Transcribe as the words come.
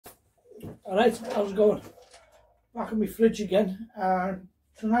Alright, how's it going? Back in my fridge again.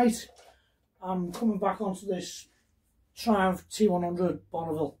 Tonight I'm coming back onto this Triumph T100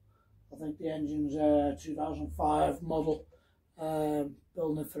 Bonneville. I think the engine's 2005 model,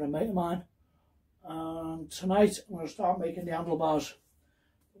 building it for a mate of mine. And tonight I'm going to start making the handlebars.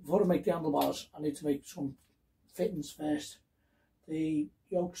 Before I make the handlebars, I need to make some fittings first. The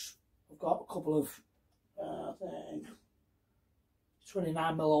yokes, I've got a couple of I think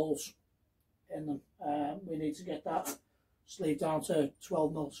 29mm holes in them. We need to get that sleeve down to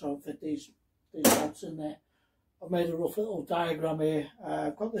 12mm so I fit these bolts in there. I've made a rough little diagram here.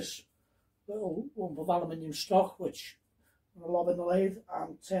 I've got this little lump of aluminium stock which I'm going to lob in the lathe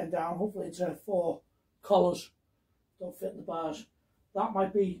and turn down hopefully into 4 collars. Don't fit in the bars. That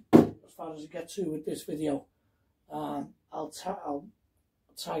might be as far as I get to with this video. I'll tag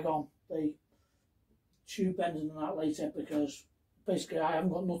on the tube bending and that later, because basically I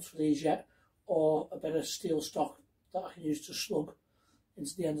haven't got nuts for these yet, or a bit of steel stock that I can use to slug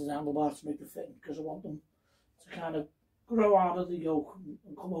into the end of the handlebar to make the fitting, because I want them to kind of grow out of the yoke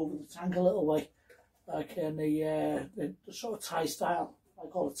and come over the tank a little way, like in the sort of tie style. I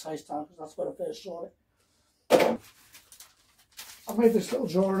call it tie style because that's where I first saw it. I made this little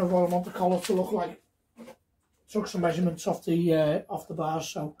drawing of what I want the collar to look like. Took some measurements off the bars,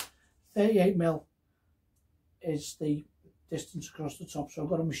 so 38mm is the distance across the top. So I've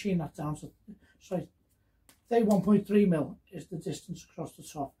got to machine that down to, sorry, 31.3mm is the distance across the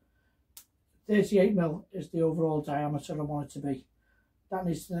top. 38mm is the overall diameter I want it to be. That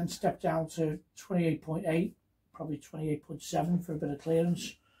needs to then step down to 28.8, probably 28.7 for a bit of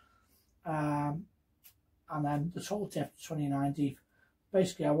clearance. And then the total depth 29 deep.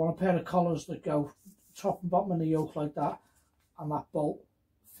 Basically, I want a pair of collars that go top and bottom of the yoke like that, and that bolt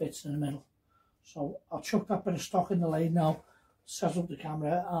fits in the middle. So I'll chuck that bit of stock in the lathe now, set up the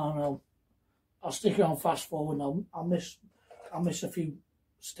camera, and I'll stick it on fast forward. And I'll miss a few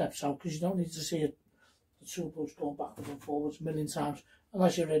steps out, because you don't need to see it, the tool post going backwards and forwards a million times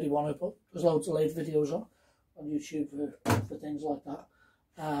unless you really want to. But there's loads of lathe videos on YouTube for things like that.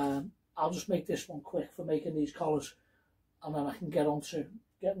 I'll just make this one quick for making these collars, and then I can get on to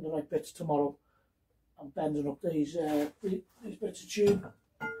getting the right bits tomorrow and bending up these bits of tube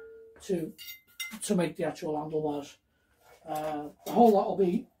to make the actual handlebars. The whole lot will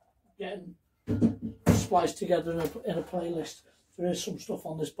be getting spliced together in a playlist. There is some stuff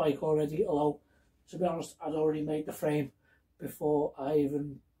on this bike already, although to be honest I'd already made the frame before I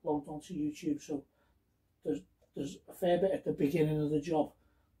even logged onto YouTube, so there's a fair bit at the beginning of the job,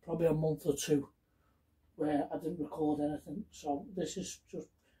 probably a month or two, where I didn't record anything. So this is just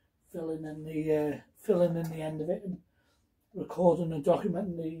filling in the end of it and recording and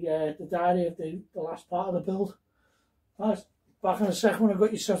documenting the diary of the last part of the build. Right, back in a second when I've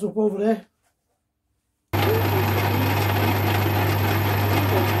got you set up over there.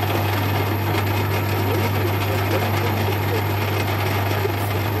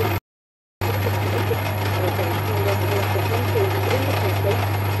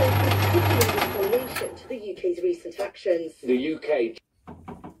 To the UK's recent actions. The UK.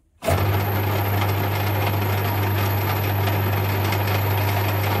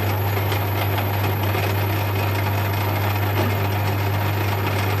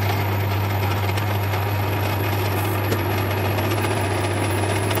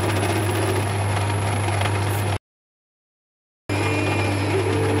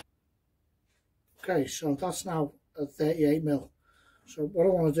 Okay, so that's now at 38mm. So what I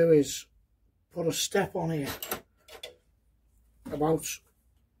want to do is put a step on here about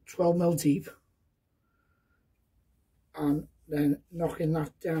 12mm deep, and then knocking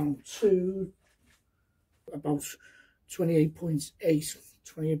that down to about 28.8,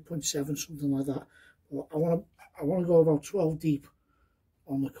 28.7, something like that. But I want to go about 12 deep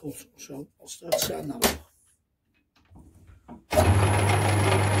on the cut, so I'll start setting that up.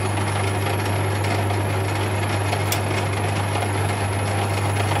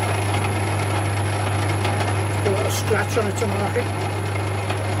 Scratch on it to mark it.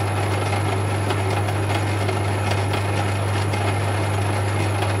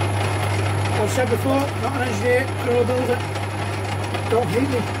 As I said before, not an engineer, pro builder. Don't hate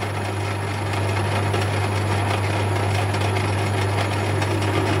me.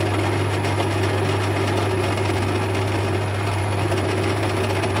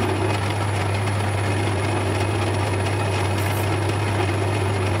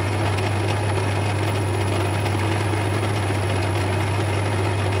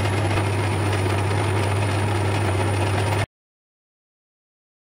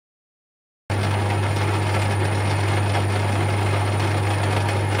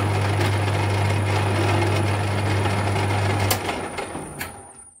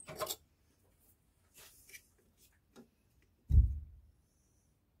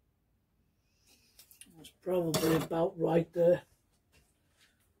 about right there.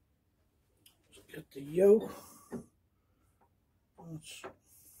 Let's get the yoke. That's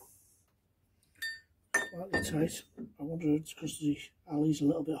slightly tight. I wonder if it's because the alley's a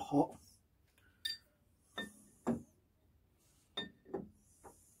little bit hot.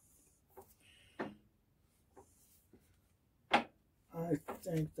 I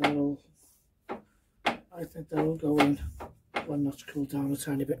think that'll go in when that's cooled down a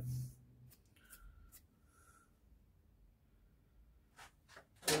tiny bit.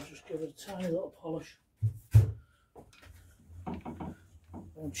 I'll just give it a tiny little polish.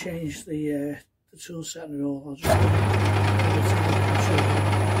 Won't change the tool setting at all. I'll just give it a tiny polish.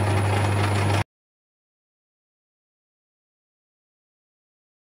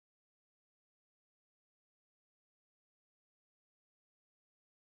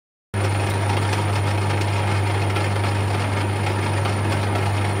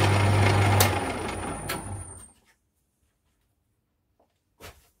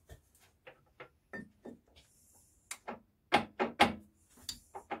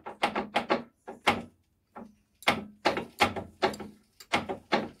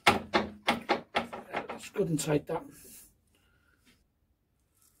 Good and tight that.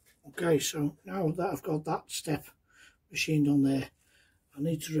 Okay, so now that I've got that step machined on there, I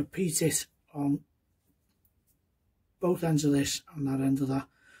need to repeat it on both ends of this and that end of that.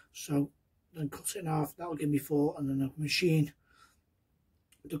 So then cut it in half, that'll give me 4, and then I'll machine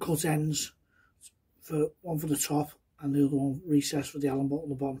the cut ends, for one for the top and the other one recessed for the Allen bolt on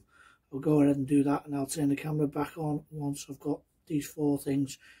the bottom. I'll go ahead and do that, and I'll turn the camera back on once I've got these 4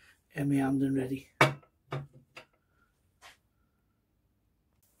 things in my hand and ready.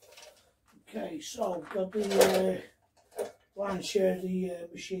 Okay, so I've got the lion's share of the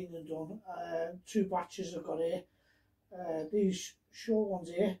machining done. 2 batches I've got here. These short ones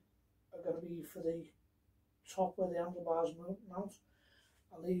here are going to be for the top where the handlebars mount,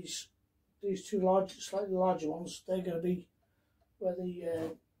 and these 2 large, slightly larger ones, they're going to be where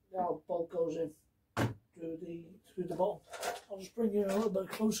the bolt goes in through the bottom. I'll just bring you a little bit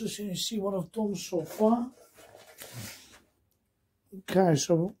closer so you can see what I've done so far. Okay,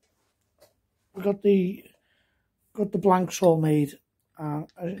 so we've got the blanks all made,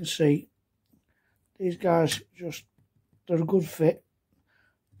 and as you can see, these guys they're a good fit.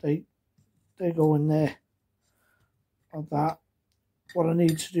 They go in there like that. What I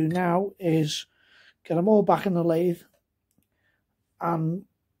need to do now is get them all back in the lathe and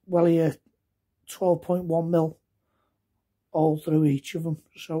well here 12.1mm all through each of them.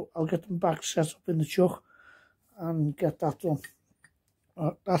 So I'll get them back set up in the chuck and get that done.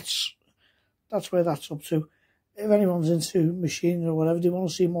 That's where that's up to. If anyone's into machining or whatever, they want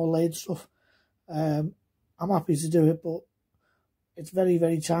to see more lathe stuff, I'm happy to do it, but it's very,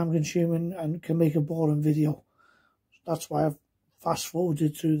 very time consuming and can make a boring video. That's why I've fast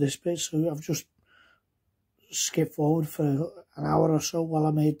forwarded through this bit, so I've just skipped forward for an hour or so while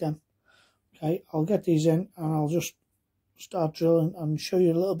I made them. Okay, I'll get these in and I'll just start drilling and show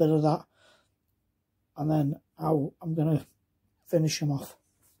you a little bit of that, and then how I'm going to finish them off.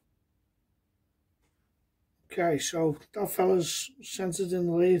 Okay, so that fella's centered in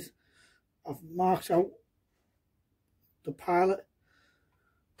the lathe. I've marked out the pilot.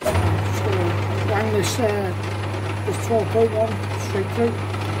 I'm just going to bang this 12.1 straight through.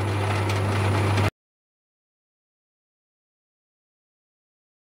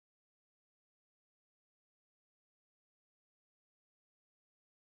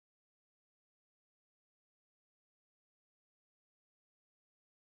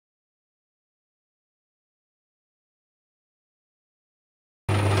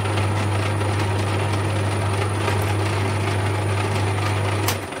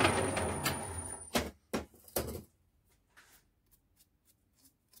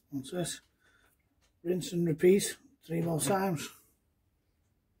 What's this? Rinse and repeat 3 more times.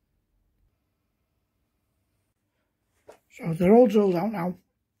 So they're all drilled out now.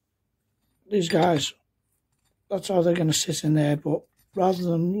 These guys, that's how they're going to sit in there, but rather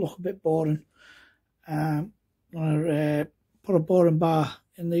than look a bit boring, I'm going to put a boring bar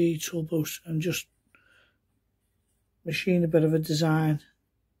in the tool booth and just machine a bit of a design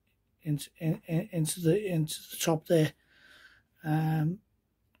into the top there.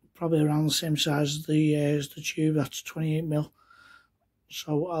 Probably around the same size as the tube. That's 28mm.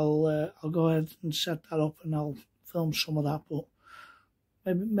 So I'll go ahead and set that up, and I'll film some of that, but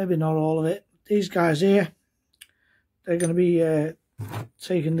maybe not all of it. These guys here, they're going to be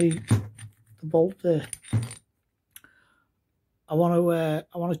taking the bolt there. I want to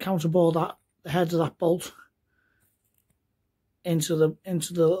counterbore the head of that bolt into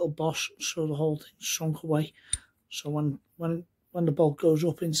the little boss, so the whole thing's sunk away. So when the bolt goes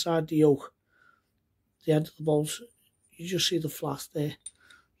up inside the yoke, the end of the bolt, you just see the flat there.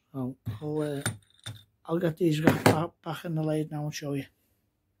 So I'll get these back in the lathe now and show you.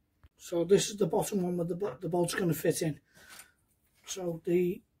 So this is the bottom one where the bolt's going to fit in. So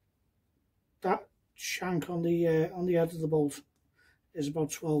that shank on the head of the bolt is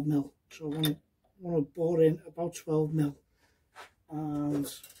about 12 mil. So I want to bore in about 12 mil, and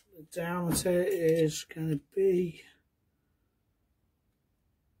the diameter is going to be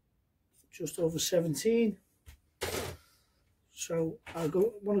just over 17. So I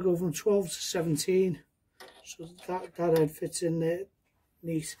want to go from 12 to 17, so that head fits in there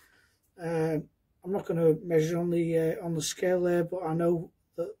neat. I'm not going to measure on the scale there, but I know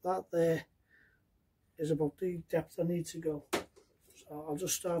that there is about the depth I need to go. So I'll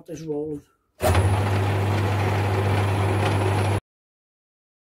just start this rolling.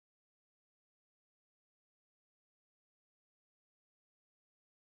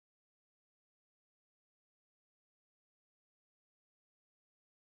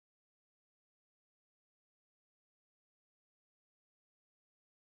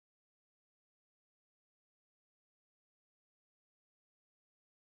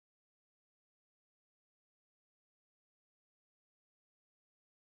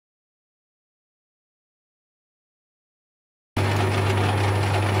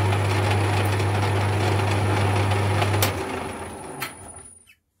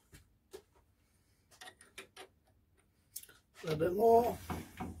 A little bit more.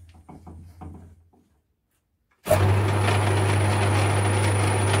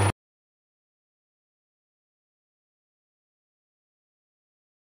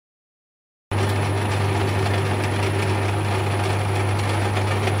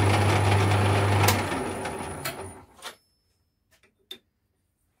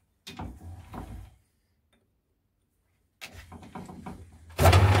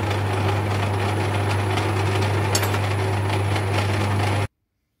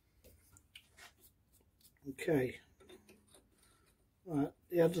 Okay, right,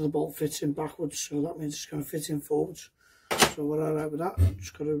 the head of the bolt fits in backwards, so that means it's going to fit in forwards. So we're all right with that.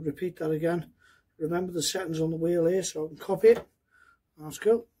 Just got to repeat that again. Remember the settings on the wheel here, so I can copy it. That's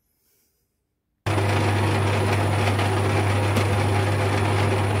cool.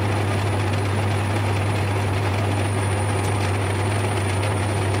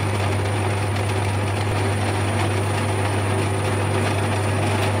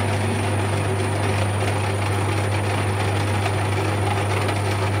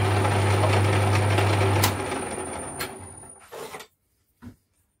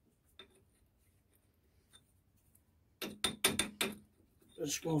 Bit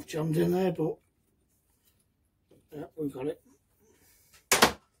of small jammed in there, but yeah, we've got it.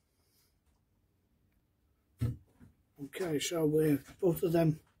 Okay, so we're both of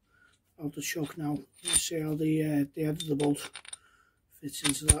them out the shock now. Let's see how the head of the bolt fits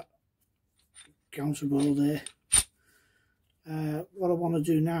into that counterball there. What I want to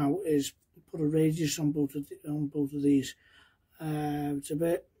do now is put a radius on both of these.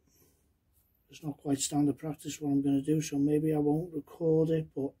 It's not quite standard practice what I'm going to do, so maybe I won't record it,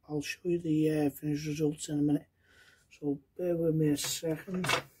 but I'll show you the finished results in a minute. So bear with me a second.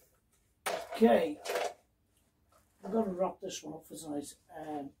 Okay, I'm going to wrap this one up for tonight.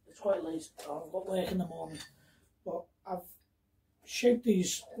 It's quite late, I've got work in the morning, but I've shaped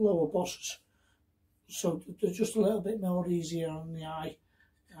these lower bosses so they're just a little bit more easier on the eye,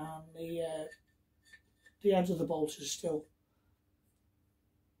 and the edge of the bolt is still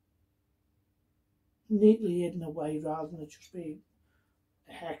neatly hidden away rather than it just be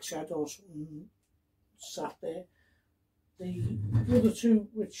a hex head or something sat there. The other two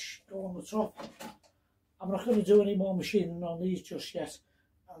which go on the top, I'm not going to do any more machining on these just yet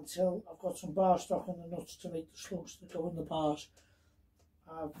until I've got some bar stock and the nuts to make the slugs that go in the bars.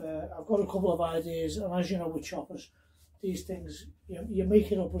 I've got a couple of ideas, and as you know with choppers, these things you make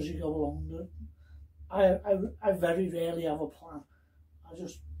it up as you go along. I very rarely have a plan. I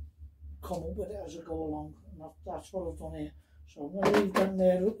just come up with it as I go along, and that's what I've done here. So I'm going to leave them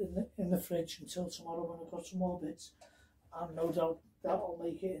there in the fridge until tomorrow when I've got some more bits, and no doubt that'll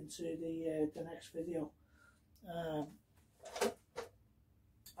make it into the next video.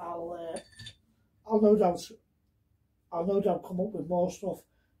 I'll no doubt come up with more stuff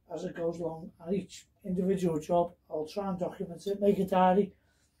as it goes along, and each individual job I'll try and document it, make a diary.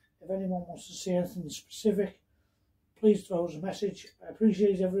 If anyone wants to see anything specific, please throw us a message. I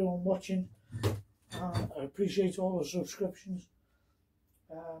appreciate everyone watching, and I appreciate all the subscriptions.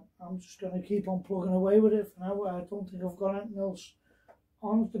 I'm just going to keep on plugging away with it for now. I don't think I've got anything else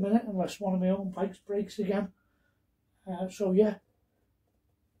on at the minute unless one of my own bikes breaks again. So yeah,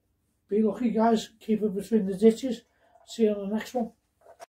 be lucky guys, keep it between the ditches. See you on the next one.